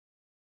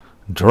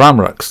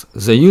Drumrox,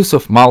 the use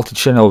of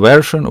multi-channel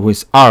version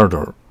with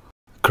Ardour.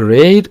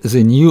 Create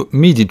the new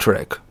MIDI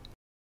track.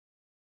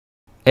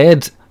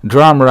 Add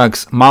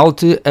Drumrox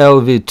Multi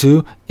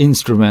LV2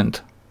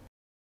 instrument.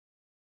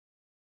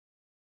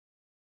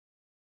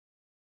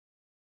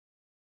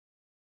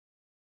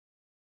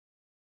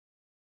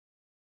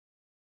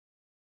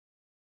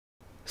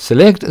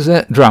 Select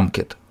the drum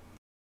kit.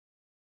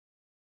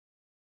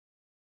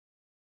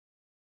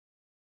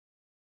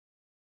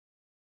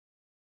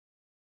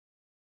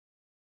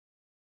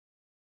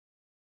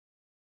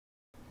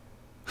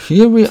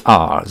 Here we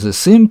are, the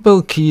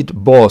simple kit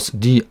Boss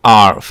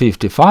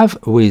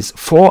DR55 with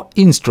 4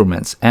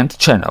 instruments and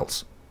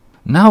channels.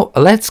 Now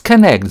let's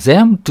connect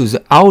them to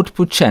the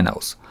output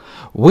channels.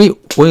 We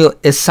will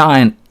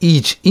assign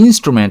each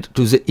instrument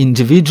to the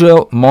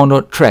individual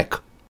mono track.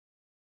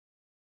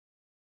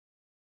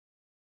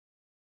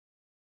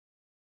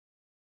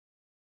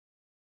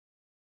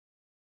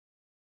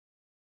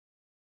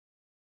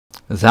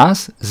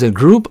 Thus, the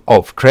group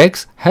of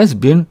tracks has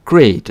been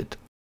created.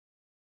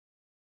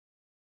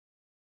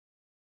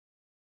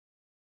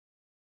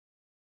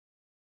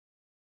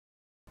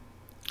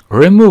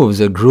 Remove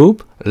the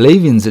group,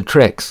 leaving the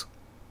tracks.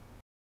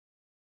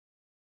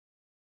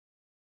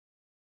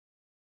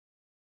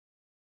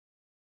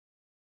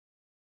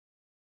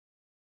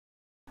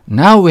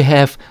 Now we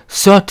have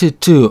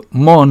 32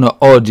 mono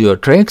audio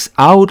tracks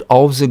out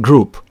of the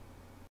group.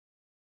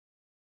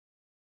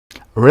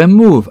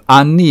 Remove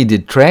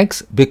unneeded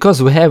tracks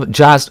because we have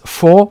just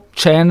 4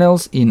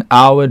 channels in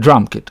our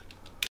drum kit.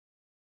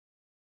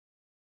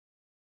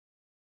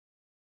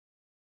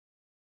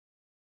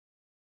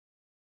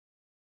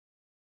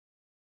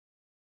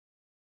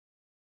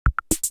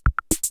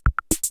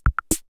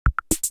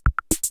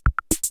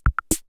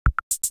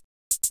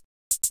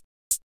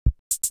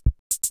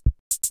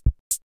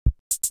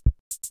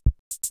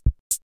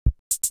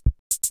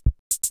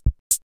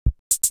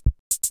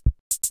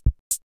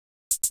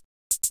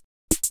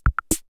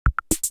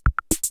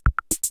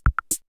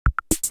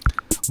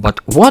 But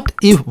what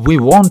if we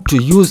want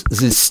to use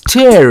the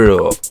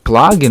stereo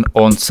plugin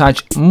on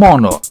such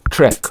mono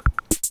track?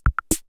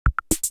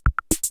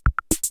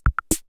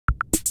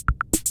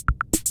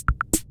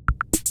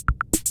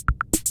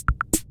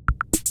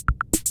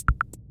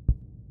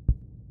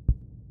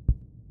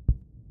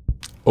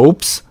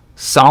 Oops,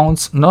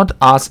 sounds not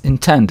as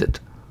intended.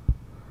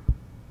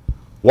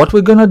 What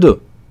we're gonna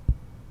do?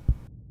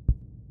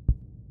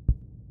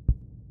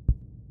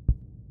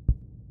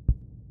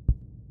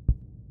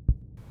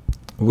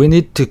 We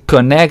need to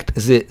connect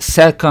the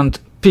second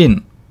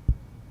pin.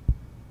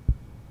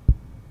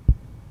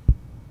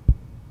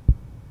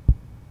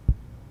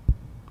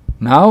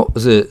 Now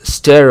the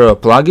stereo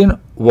plugin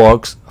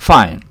works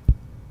fine.